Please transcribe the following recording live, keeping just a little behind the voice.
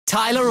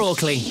Tyler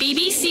Oakley.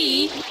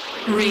 BBC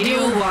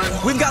Radio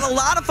 1. We've got a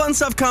lot of fun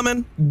stuff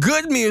coming.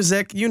 Good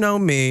music. You know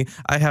me.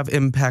 I have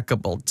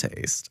impeccable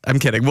taste. I'm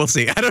kidding. We'll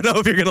see. I don't know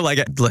if you're going to like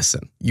it.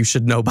 Listen, you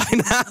should know by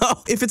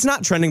now. If it's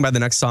not trending by the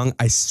next song,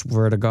 I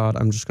swear to God,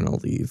 I'm just going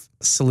to leave.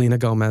 Selena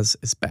Gomez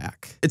is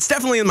back. It's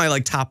definitely in my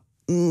like top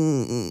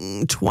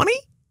 20?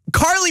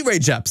 Carly Rae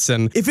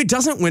Jepsen. If it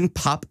doesn't win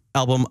Pop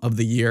Album of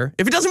the Year,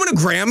 if it doesn't win a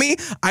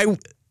Grammy, I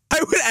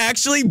would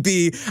actually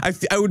be,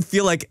 I would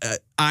feel like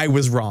I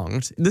was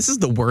wronged. This is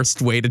the worst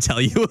way to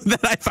tell you that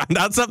I found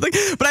out something,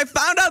 but I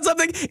found out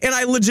something and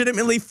I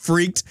legitimately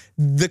freaked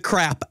the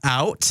crap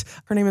out.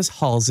 Her name is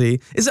Halsey.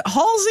 Is it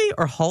Halsey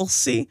or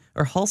Halsey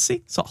or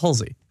Halsey? So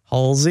Halsey.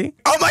 Halsey.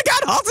 Oh my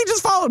God, Halsey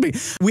just followed me.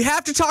 We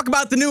have to talk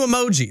about the new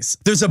emojis.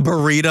 There's a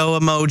burrito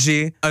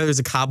emoji. There's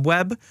a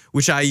cobweb,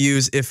 which I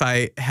use if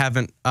I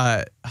haven't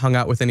hung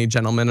out with any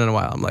gentlemen in a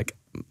while. I'm like,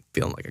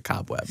 feeling like a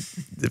cobweb,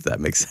 if that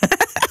makes sense.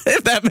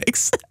 If that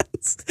makes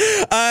sense.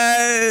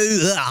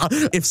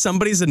 If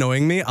somebody's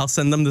annoying me, I'll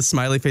send them the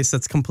smiley face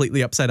that's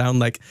completely upside down,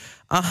 like,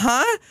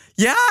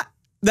 yeah,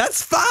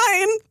 that's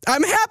fine.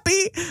 I'm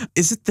happy.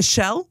 Is it the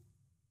shell?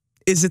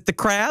 Is it the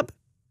crab?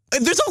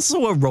 There's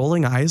also a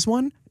rolling eyes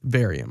one.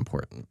 Very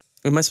important.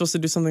 Am I supposed to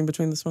do something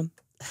between this one?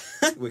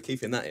 We're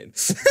keeping that in.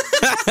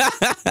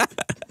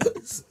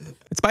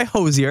 It's by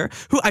Hosier,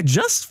 who I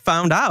just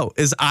found out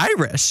is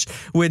Irish,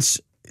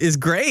 which is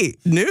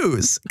great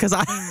news because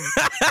I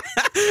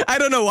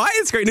don't know why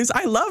it's great news.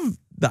 I love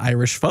the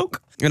Irish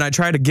folk. And I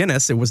tried a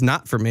Guinness. It was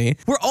not for me.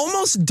 We're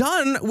almost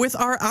done with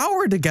our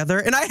hour together,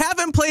 and I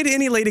haven't played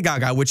any Lady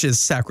Gaga, which is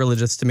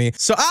sacrilegious to me.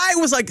 So I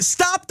was like,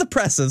 stop the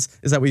presses.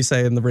 Is that what you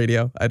say in the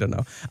radio? I don't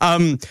know.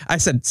 I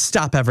said,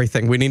 stop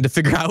everything. We need to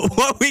figure out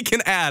what we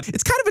can add.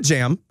 It's kind of a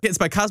jam. It's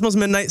by Cosmos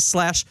Midnight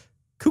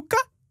 / Kuka,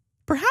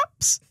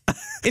 perhaps.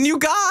 And you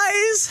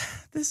guys,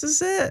 this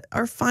is it.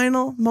 Our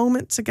final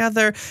moment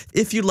together.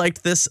 If you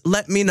liked this,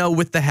 let me know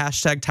with the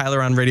hashtag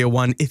Tyler on Radio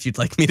 1 if you'd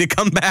like me to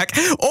come back,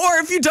 or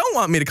if you don't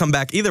want me to come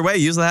back. Either way,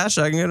 use the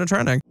hashtag and get it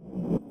trending.